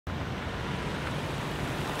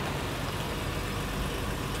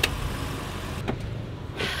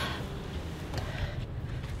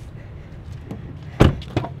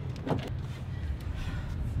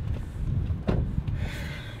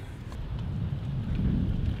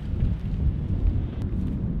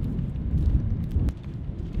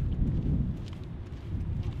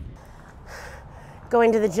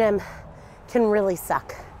going to the gym can really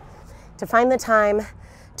suck. To find the time,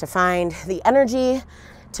 to find the energy,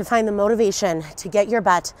 to find the motivation to get your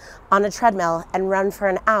butt on a treadmill and run for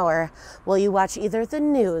an hour while you watch either the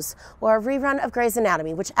news or a rerun of Grey's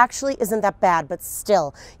Anatomy, which actually isn't that bad, but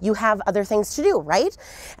still, you have other things to do, right?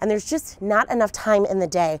 And there's just not enough time in the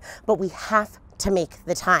day, but we have to make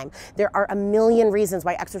the time. There are a million reasons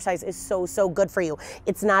why exercise is so good for you.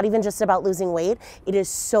 It's not even just about losing weight. It is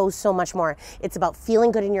so much more. It's about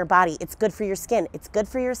feeling good in your body. It's good for your skin. It's good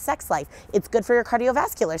for your sex life. It's good for your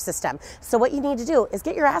cardiovascular system. So what you need to do is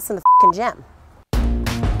get your ass in the fucking gym.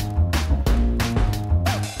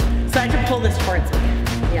 So I can pull this towards me.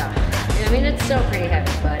 Yeah. I mean, it's still pretty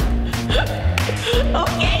heavy, but.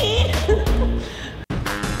 Okay.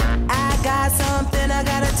 I got something I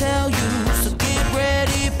gotta tell you. So get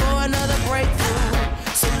ready for another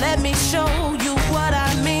breakthrough. So let me show you what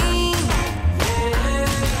I mean.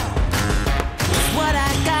 What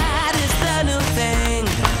I got is the new thing.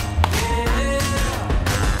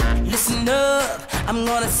 Listen up, I'm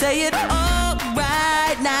gonna say it all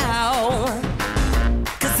right now.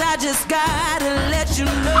 Cause I just gotta let you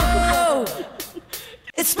know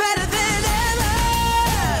it's better than ever.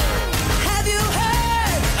 Have you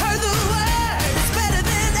heard the word? It's better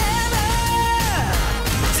than ever.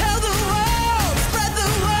 Tell the world, spread the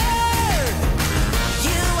word.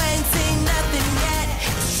 You ain't seen nothing yet.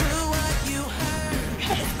 It's true what you heard.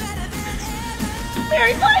 It's better than ever.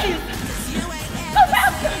 Mary, please! You ain't Go ever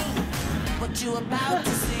faster! seen what you about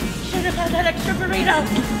to see. Should have had that extra burrito.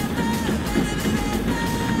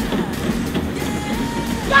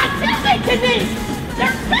 God damn it, Denise!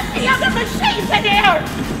 There's 50 other machines in here!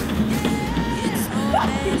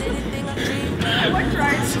 We're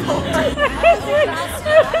trying so hard.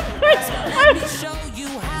 Let me show you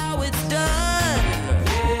how it's done.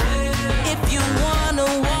 If you wanna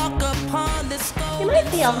walk upon this You might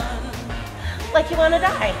feel like you want to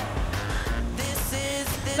die.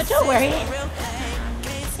 But don't worry.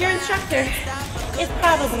 Your instructor is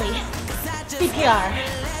probably CPR.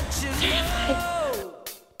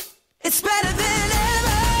 It's better than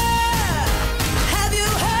ever. Have you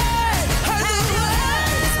heard the word?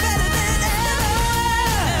 It's better than ever.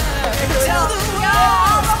 Tell the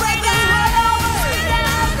world, spread the word.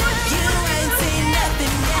 You ain't seen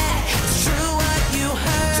nothing yet. It's true what you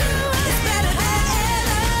heard. It's better than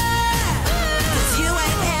ever. 'Cause you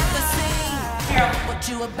ain't ever seen what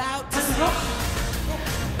you about to see.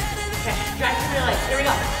 Okay, drive through your legs. Here we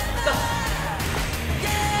go. Go.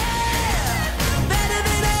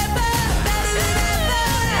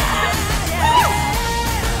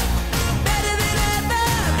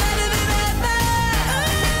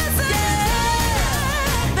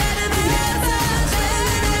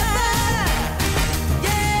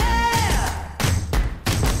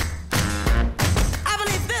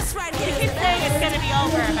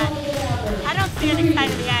 I don't see any sign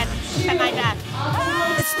of the end at my desk.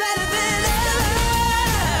 It's better than ever.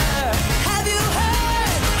 Have you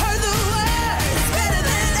heard the word? It's better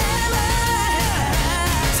than ever.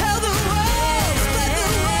 Tell the world, spread the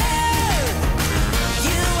word.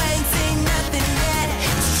 You ain't seen nothing yet.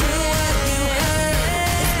 It's true what you heard.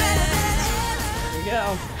 It's better than ever. There you go.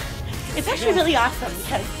 It's actually really awesome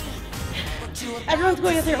because everyone's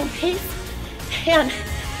going at their own pace and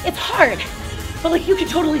it's hard. But like you can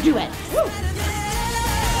totally do it. Woo.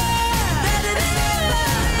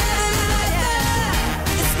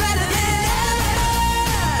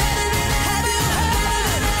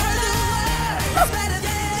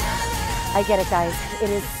 I get it, guys. It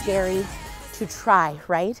is scary to try,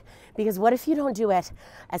 right? Because what if you don't do it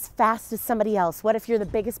as fast as somebody else? What if you're the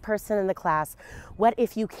biggest person in the class? What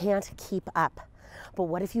if you can't keep up? But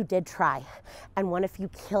what if you did try? And what if you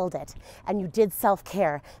killed it? And you did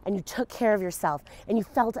self-care and you took care of yourself and you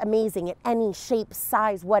felt amazing in any shape,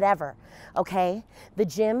 size, whatever, okay? The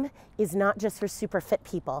gym is not just for super fit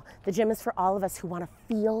people. The gym is for all of us who want to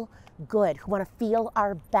feel good, who want to feel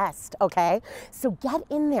our best, okay? So get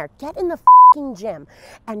in there, get in the fucking gym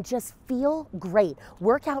and just feel great.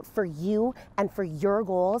 Work out for you and for your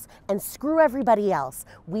goals and screw everybody else.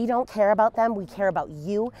 We don't care about them, we care about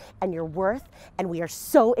you and your worth, and we are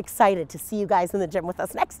so excited to see you guys in the gym with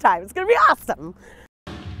us next time. It's gonna be awesome.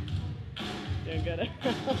 Doing good.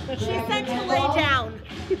 She said to lay down.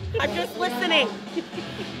 I'm just listening.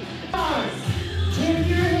 Turn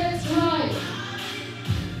your hips right,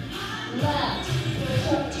 left,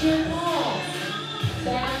 up to your balls,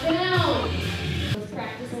 back down. Let's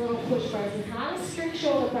practice a little push press. It's not a strict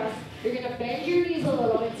shoulder press. You're gonna bend your knees a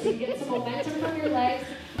little bit so you get some momentum from your legs.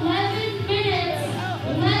 11 minutes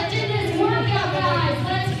left in this workout, guys.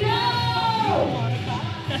 Let's go!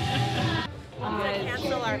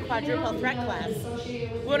 quadruple threat class. We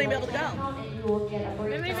won't even be able to go.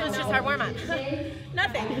 Maybe it's just our warm-up.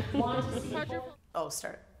 Nothing. Oh,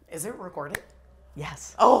 start. Is it recorded?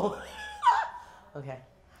 Yes. Oh. Okay.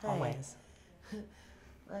 Always.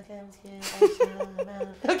 Okay.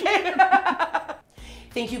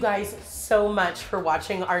 Thank you guys so much for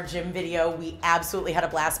watching our gym video. We absolutely had a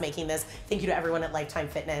blast making this. Thank you to everyone at Lifetime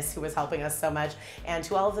Fitness who was helping us so much, and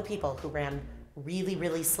to all of the people who ran really,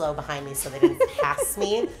 really slow behind me so they didn't pass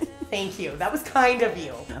me. Thank you. That was kind of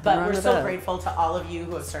you. But we're so grateful to all of you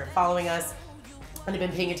who have started following us and have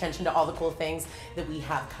been paying attention to all the cool things that we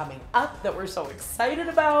have coming up that we're so excited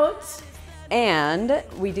about. And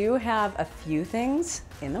we do have a few things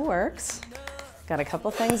in the works. Got a couple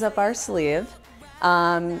things up our sleeve.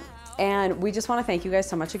 And we just want to thank you guys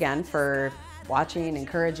so much again for watching,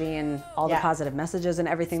 encouraging, all the positive messages and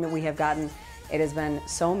everything that we have gotten. It has been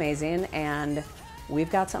so amazing, and we've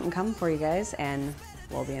got something coming for you guys, and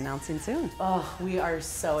we'll be announcing soon. Oh, we are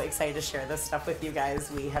so excited to share this stuff with you guys.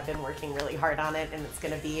 We have been working really hard on it, and it's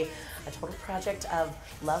going to be a total project of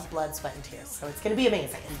love, blood, sweat, and tears. So it's going to be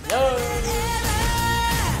amazing.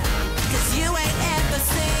 'Cause you ain't ever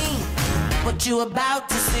seen what you about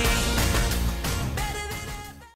to see.